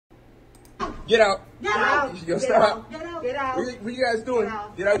Get out. Get out. Yo, stop. Get out. Get out. What you guys doing? Get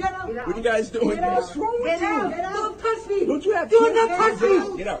out. Get out. What you guys doing? Get out. What's wrong with Get out. you? Don't touch me. Don't you have Do kids? not touch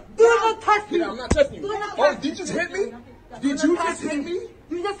me. Get out. Do not touch me. Get out. I'm not touching you. Do not Oh, touch did you just hit me? Did you just hit me?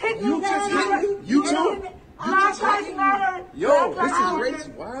 You just hit me. You just hit me? You too? Black Lives Matter. Yo, this is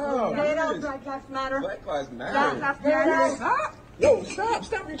racist. Wow. Get out. this is- Black Lives Matter. Black Lives Black Matter. Lives Matter. Stop. Yo, stop.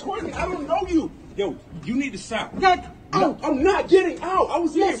 Stop recording me. I don't know you. Yo, you need to stop. Get No, out. I'm not getting out. I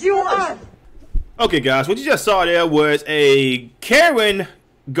was here Yes, you first. are. Okay, guys, what you just saw there was a Karen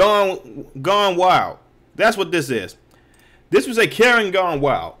gone wild. That's what this is. This was a Karen gone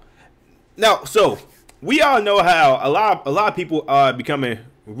wild. Now, so we all know how a lot of people are becoming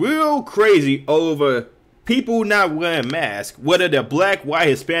real crazy over people not wearing masks, whether they're black, white,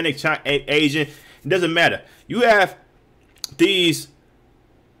 Hispanic, Chinese, Asian. It doesn't matter. You have these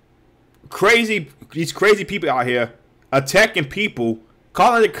crazy people out here attacking people,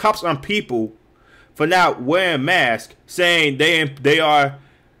 calling the cops on people for not wearing masks, saying they are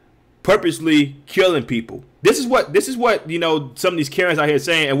purposely killing people. This is what you know, some of these Karens out here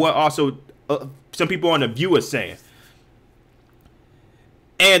saying, and what also some people on the View are saying.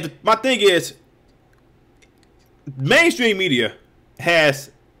 And my thing is, mainstream media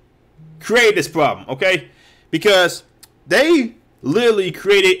has created this problem, okay? Because they literally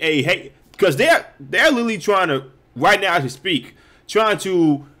created a hate, because they're literally trying to, right now as we speak, trying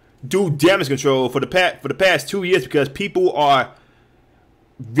to do damage control for the past 2 years, because people are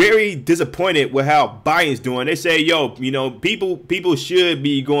very disappointed with how Biden's doing. They say, yo, you know, people should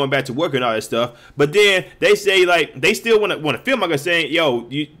be going back to work and all that stuff, but then they say, like, they still want to feel like they're saying, yo,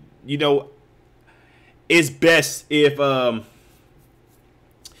 you know, it's best if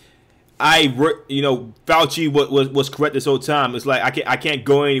Fauci was correct this whole time. It's like I can't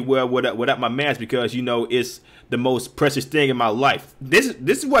go anywhere without my mask, because you know it's the most precious thing in my life. This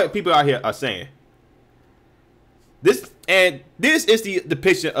is what people out here are saying. This is the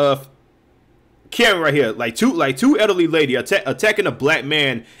depiction of Karen right here, like two elderly lady attacking a black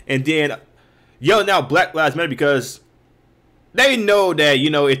man and then yelling out Black Lives Matter, because they know that, you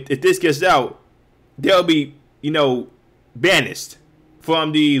know, if this gets out, they'll be, you know, banished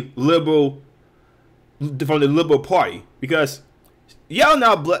from the liberal party, because y'all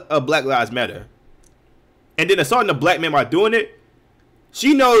know Black Lives Matter, and then assaulting a black man by doing it,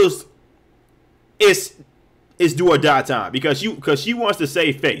 she knows it's do or die time, because she wants to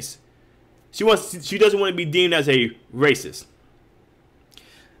save face. She doesn't want to be deemed as a racist.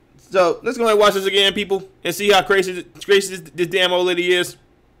 So let's go ahead and watch this again, people, and see how crazy this damn old lady is.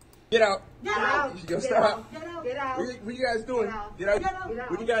 Get out. Get out. Yo, stop. Get out. Get out. What you guys doing? Get out. Get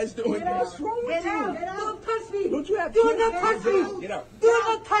out. What you guys doing? Get out. What's wrong with Get you? out. Don't touch me. Don't you have Do kids? not touch me. Get out. Do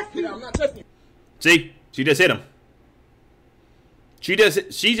not touch me. Get out. I'm not touching you. See, she just hit him. She just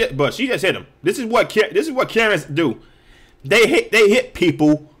hit him. This is what Karens do. They hit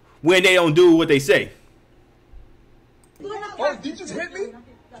people when they don't do what they say. Oh, did you just hit me?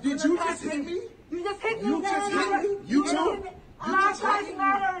 Did you just hit me? You just hit me. You just hit me? You too? Black Lives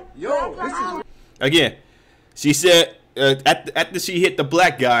Matter. Yo, this is Again, she said after she hit the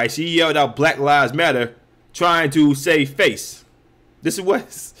black guy, she yelled out Black Lives Matter, trying to save face. This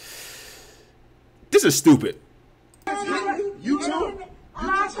is stupid. you too?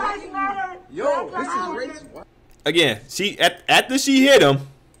 Black Lives Matter. Yo, this is racist. Again, after she hit him,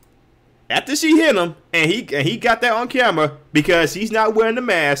 and he got that on camera because he's not wearing the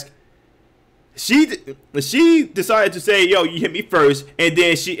mask. She decided to say, "Yo, you hit me first," and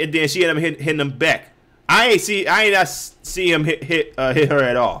then she ended up hitting him back. I ain't not see him hit her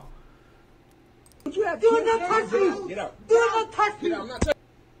at all. Don't you have Do kids? not touch me. Get out. Do not touch me. Get out. I'm not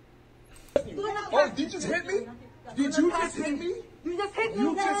touching you. Oh, did you just hit me? Did you just hit me? You just hit me.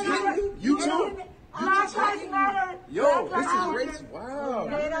 You just hit me? You too? Black Lives Matter. Yo, Black this is Lives racist. Wow.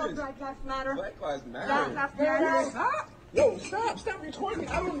 Get out. this is- Black Lives Matter. Black Lives Black Matter. Lives Matter. Stop. Yo, stop. Stop recording me.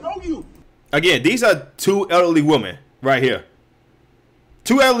 I don't know you. Again, these are two elderly women right here.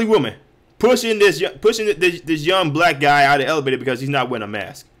 Two elderly women pushing this young black guy out of the elevator because he's not wearing a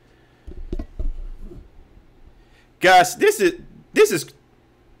mask. Guys, this is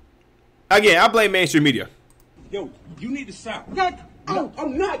again, I blame mainstream media. Yo, you need to stop. Get No, out.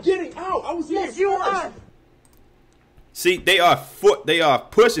 I'm not getting out. I was here Yes, you first. are. See, they are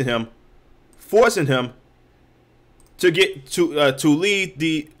pushing him, forcing him to get to leave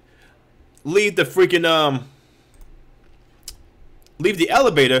the freaking leave the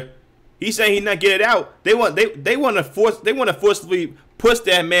elevator. He's saying he's not getting out. They want to forcibly push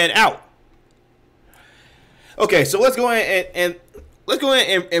that man out. Okay, so let's go ahead and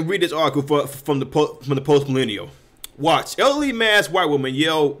read this article from the Post Millennial. Watch. Elderly masked white woman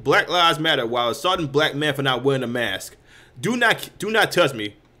yell Black Lives Matter while assaulting black man for not wearing a mask. Do not touch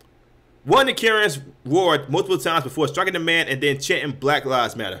me. One of the Karens roared multiple times before striking the man and then chanting Black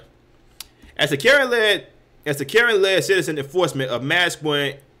Lives Matter. As the Karen-led citizen enforcement of mask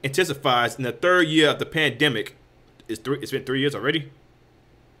wearing intensifies in the third year of the pandemic, it's been 3 years already?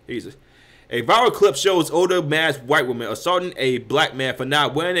 Jesus. A viral clip shows older masked white woman assaulting a black man for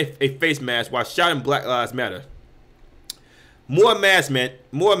not wearing a face mask while shouting Black Lives Matter. More mask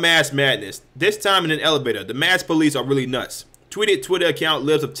madness. This time in an elevator. The mask police are really nuts. Tweeted Twitter account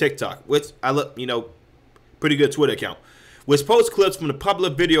Libs of TikTok, which I love, pretty good Twitter account, which posts clips from the popular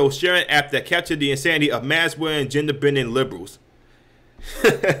video sharing app that captured the insanity of mask wearing gender bending liberals.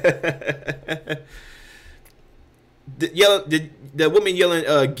 The woman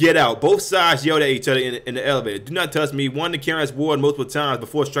yelling, "Get out!" Both sides yelled at each other in the elevator. "Do not touch me." One of the Karens warned multiple times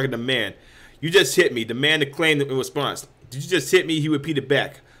before striking the man. "You just hit me." The man claimed in response. "Did you just hit me?" He repeated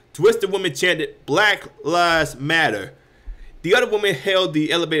back. Twisted woman chanted, "Black Lives Matter." The other woman held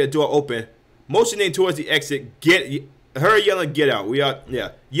the elevator door open, motioning towards the exit. Her yelling, "Get out!"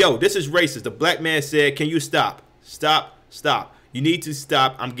 Yo, this is racist. The black man said, "Can you stop? Stop. You need to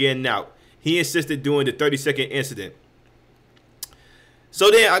stop. I'm getting out." He insisted during the 30-second incident. So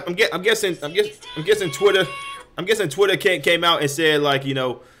then I'm guessing Twitter came out and said, like,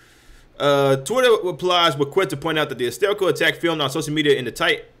 Twitter replies were quick to point out that the hysterical attack filmed on social media in the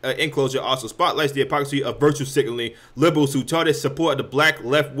tight enclosure also spotlights the hypocrisy of virtue signaling liberals who touted support of the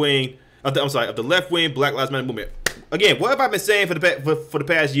left wing Black Lives Matter movement. Again, what have I been saying for the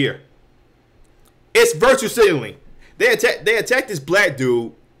past year? It's virtue signaling. They attacked this black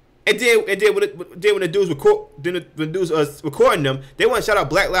dude, and then when the dudes was recording them, they want to shout out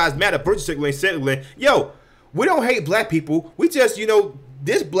Black Lives Matter, virtue signaling. Yo, we don't hate black people. We just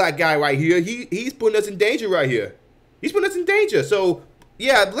this black guy right here, he's putting us in danger right here. He's putting us in danger. So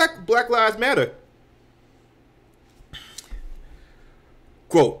yeah, Black Lives Matter.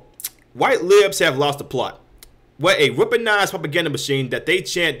 Quote, "White libs have lost the plot. What a weaponized propaganda machine that they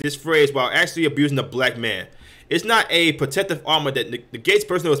chant this phrase while actually abusing a black man. It's not a protective armor that negates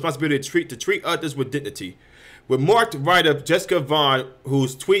personal responsibility to treat others with dignity." Remarked writer Jessica Vaughn,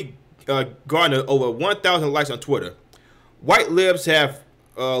 whose tweet garnered over 1,000 likes on Twitter. White libs have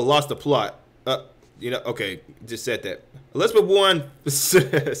lost the plot. Okay, just said that. Elizabeth Warren.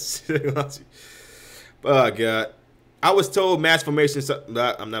 Oh God, I was told mass formation.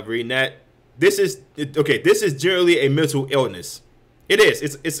 I'm not reading that. This is generally a mental illness. It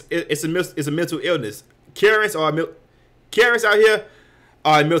is. It's a mental illness. Karens out here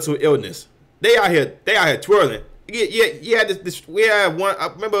are a mental illness. They out here twirling. Yeah. We had one. I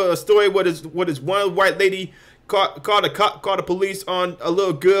remember a story where this one white lady called the police on a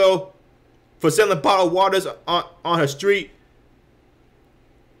little girl for selling bottled waters on her street.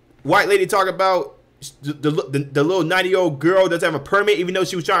 White lady talking about the little 90-year-old girl doesn't have a permit even though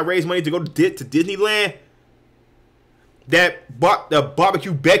she was trying to raise money to go to Disneyland. The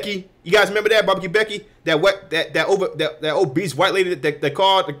barbecue Becky, you guys remember that barbecue Becky? That obese white lady that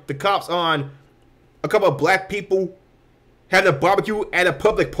called the cops on a couple of black people having a barbecue at a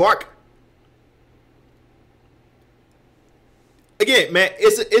public park. Again, man,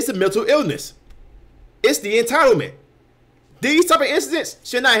 it's a mental illness. It's the entitlement. These type of incidents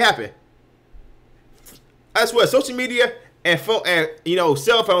should not happen. I swear, social media and phone and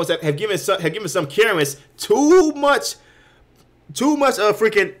cell phones have given some Karens too much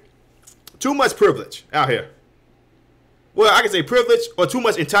privilege out here. Well, I can say privilege or too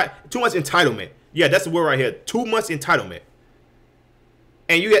much entitlement. Yeah, that's the word right here. Too much entitlement.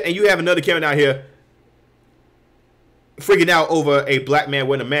 And you have another Karen out here freaking out over a black man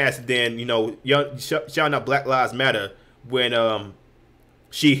wearing a mask, and then shouting out Black Lives Matter when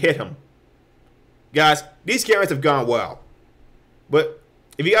she hit him. Guys, these Karens have gone wild. But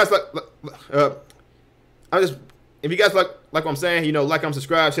if you guys if you guys like what I'm saying, like, comment,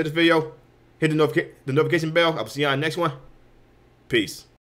 subscribe, share this video, hit the notification bell. I'll see you on the next one. Peace.